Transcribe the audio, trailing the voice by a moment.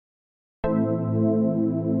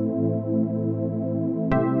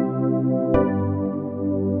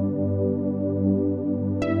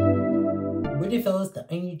there fellas, the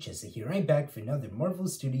Onion Chester here. I'm back for another Marvel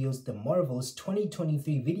Studios The Marvels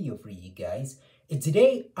 2023 video for you guys. And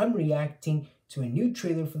today, I'm reacting to a new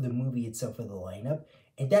trailer for the movie itself for the lineup.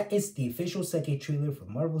 And that is the official second trailer for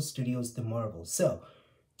Marvel Studios The Marvels. So,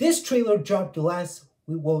 this trailer dropped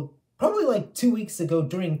probably like 2 weeks ago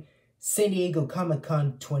during San Diego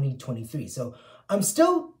Comic-Con 2023. So, I'm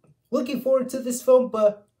still looking forward to this film,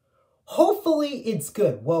 but hopefully it's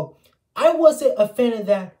good. Well, I wasn't a fan of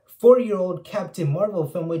that 4-year-old Captain Marvel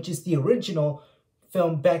film, which is the original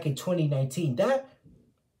film back in 2019. That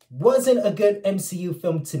wasn't a good MCU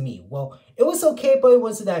film to me. Well, it was okay, but it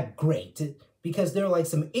wasn't that great because there are like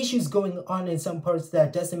some issues going on in some parts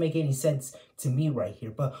that doesn't make any sense to me right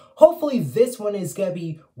here. But hopefully this one is gonna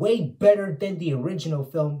be way better than the original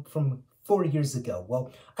film from 4 years ago.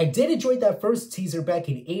 Well, I did enjoy that first teaser back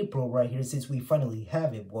in April right here since we finally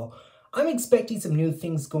have it. Well, I'm expecting some new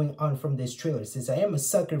things going on from this trailer since I am a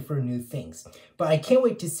sucker for new things. But I can't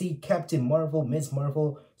wait to see Captain Marvel, Ms.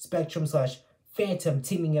 Marvel, Spectrum/Phantom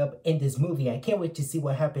teaming up in this movie. I can't wait to see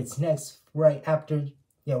what happens next right after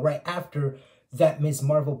that Ms.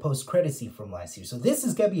 Marvel post-credit scene from last year. So this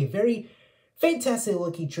is going to be a very fantastic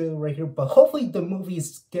looking trailer right here. But hopefully the movie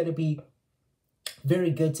is going to be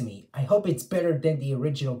very good to me. I hope it's better than the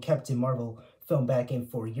original Captain Marvel film back in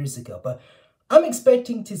 4 years ago. But I'm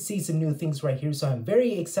expecting to see some new things right here, so I'm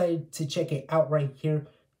very excited to check it out right here,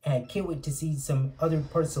 and I can't wait to see some other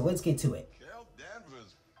parts, so let's get to it.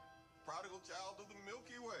 Danvers, prodigal child of the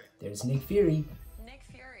Milky Way. There's Nick Fury,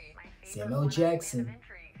 Samuel Jackson.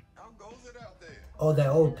 How goes it out there? Oh,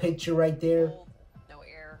 that old picture right there. No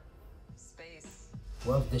air, space.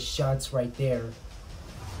 Love the shots right there.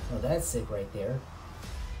 Oh, that's sick right there.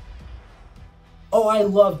 Oh, I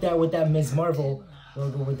love that with that Ms. Marvel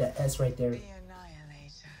logo with that S right there.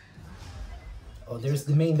 Oh, there's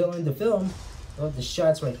the main villain in the film. Oh, the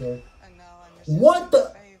shots right there. What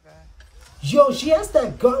the? Yo, she has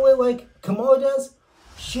that gauntlet like Kamala does?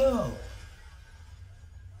 Yo.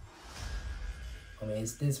 I mean,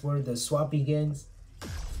 is this where the swap begins?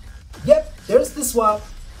 Yep, there's the swap.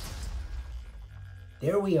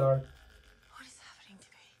 There we are. What is happening to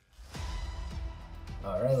me?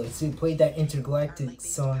 Alright, let's see. Play that intergalactic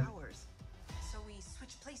song. So we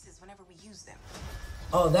switch places whenever we use them.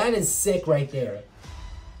 Oh, that is sick right there.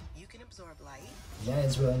 You can absorb light. That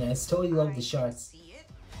is really nice. Totally love the shots. See it.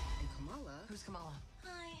 And Kamala. Who's Kamala?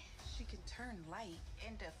 Hi. She can turn light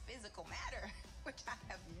into physical matter, which I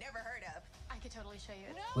have never heard of. I could totally show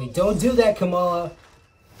you. No. Wait, don't do that, Kamala.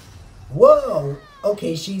 Whoa.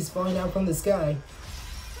 Okay, she's falling out from the sky.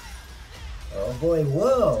 Oh boy,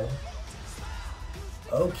 whoa.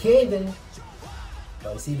 Okay then.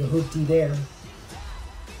 Oh, I see the hoopty there.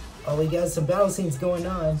 Oh, we got some battle scenes going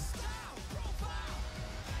on.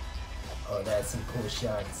 Oh, that's some cool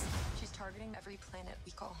shots. She's targeting every planet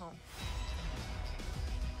we call home.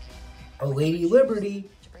 Oh, Lady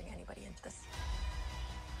Liberty. To bring anybody into this.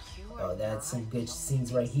 Oh, that's some good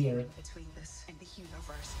scenes right here. Between this and the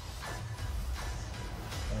universe.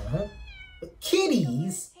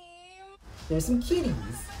 Kitties. There's some kitties.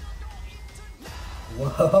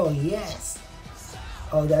 Whoa, yes.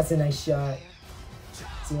 Oh, that's a nice shot.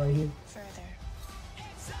 See right here. Further.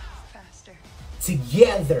 Faster.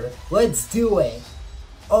 Together. Let's do it.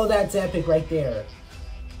 Oh, that's epic right there.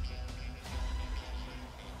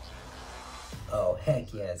 Oh,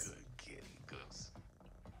 heck yes.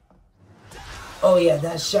 Oh, yeah,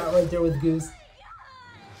 that shot right there with Goose.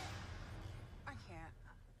 I can't.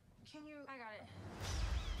 Can you? I got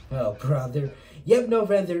it. Oh, brother. Yep,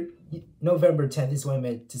 November 10th is what I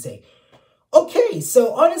meant to say. Okay,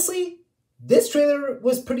 so honestly, this trailer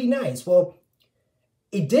was pretty nice. Well,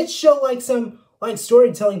 it did show like some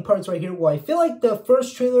storytelling parts right here. Well, I feel like the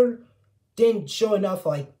first trailer didn't show enough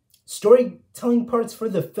like storytelling parts for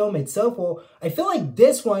the film itself. Well, I feel like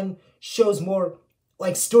this one shows more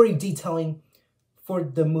like story detailing for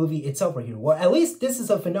the movie itself right here. Well, at least this is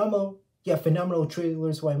a phenomenal trailer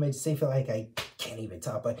is what I meant to say. I feel like I can't even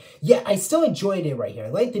talk, but yeah, I still enjoyed it right here. I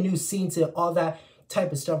like the new scenes and all that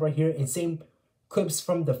type of stuff right here, and same clips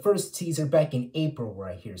from the first teaser back in April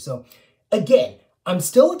right here. So again, I'm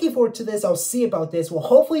still looking forward to this. I'll see about this. Well,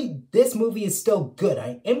 hopefully this movie is still good.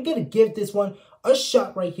 I am going to give this one a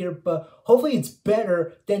shot right here, but hopefully it's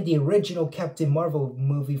better than the original Captain Marvel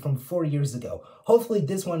movie from 4 years ago. Hopefully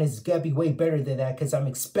this one is going to be way better than that because I'm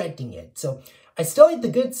expecting it. So I still like the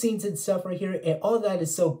good scenes and stuff right here, and all that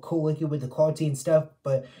is so cool looking with the quality and stuff.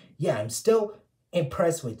 But yeah, I'm still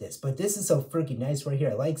impressed with this. But this is so freaking nice right here.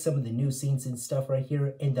 I like some of the new scenes and stuff right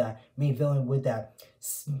here, and the main villain with that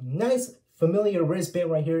nice familiar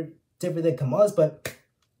wristband right here, different than Kamala's, but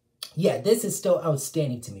yeah, this is still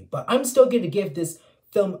outstanding to me. But I'm still going to give this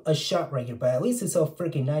film a shot right here. But at least it's so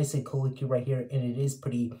freaking nice and cool looking right here. And it is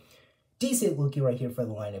pretty decent looking right here for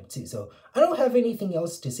the lineup too. So I don't have anything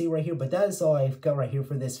else to say right here. But that is all I've got right here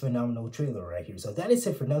for this phenomenal trailer right here. So that is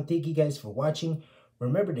it for now. Thank you guys for watching.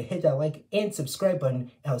 Remember to hit that like and subscribe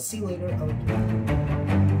button. And I'll see you later.